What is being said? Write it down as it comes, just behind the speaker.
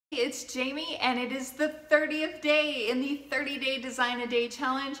It's Jamie, and it is the 30th day in the 30-day Design a Day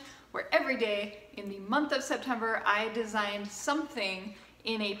challenge, where every day in the month of September I designed something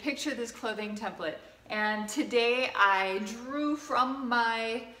in a Picture This Clothing template. And today I drew from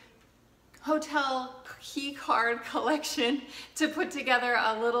my hotel key card collection to put together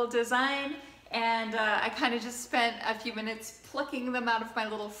a little design, and I kind of just spent a few minutes plucking them out of my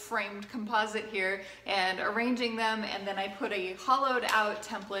little framed composite here and arranging them, and then I put a hollowed out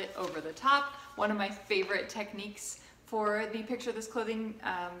template over the top. One of my favorite techniques for the Picture This Clothing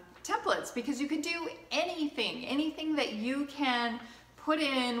templates, because you can do anything that you can put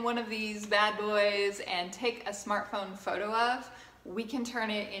in one of these bad boys and take a smartphone photo of, we can turn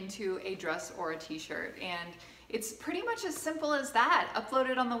it into a dress or a t-shirt. And it's pretty much as simple as that. Upload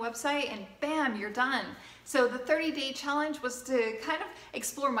it on the website and bam, you're done. So the 30-day challenge was to kind of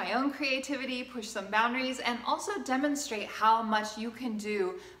explore my own creativity, push some boundaries, and also demonstrate how much you can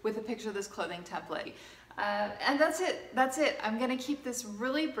do with a Picture This Clothing template. And that's it. I'm gonna keep this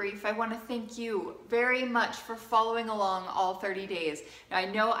really brief. I wanna thank you very much for following along all 30 days. Now, I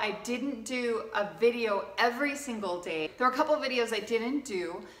know I didn't do a video every single day. There were a couple of videos I didn't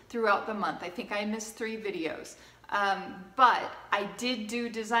do throughout the month. I think I missed 3 videos. But I did do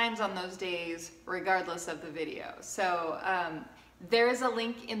designs on those days regardless of the video. So there is a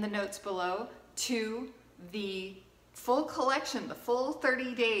link in the notes below to the full collection, the full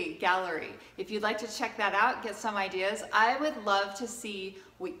 30-day gallery. If you'd like to check that out, get some ideas, I would love to see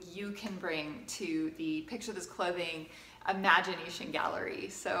what you can bring to the Picture This Clothing imagination gallery.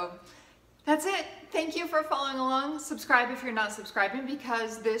 So that's it. Thank you for following along. Subscribe if you're not subscribing,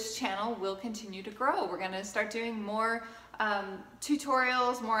 because this channel will continue to grow. We're going to start doing more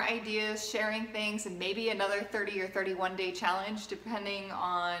tutorials, more ideas, sharing things, and maybe another 30 or 31 day challenge depending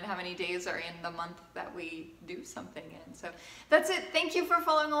on how many days are in the month that we do something in. So that's it. Thank you for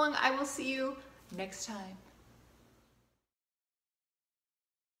following along. I will see you next time.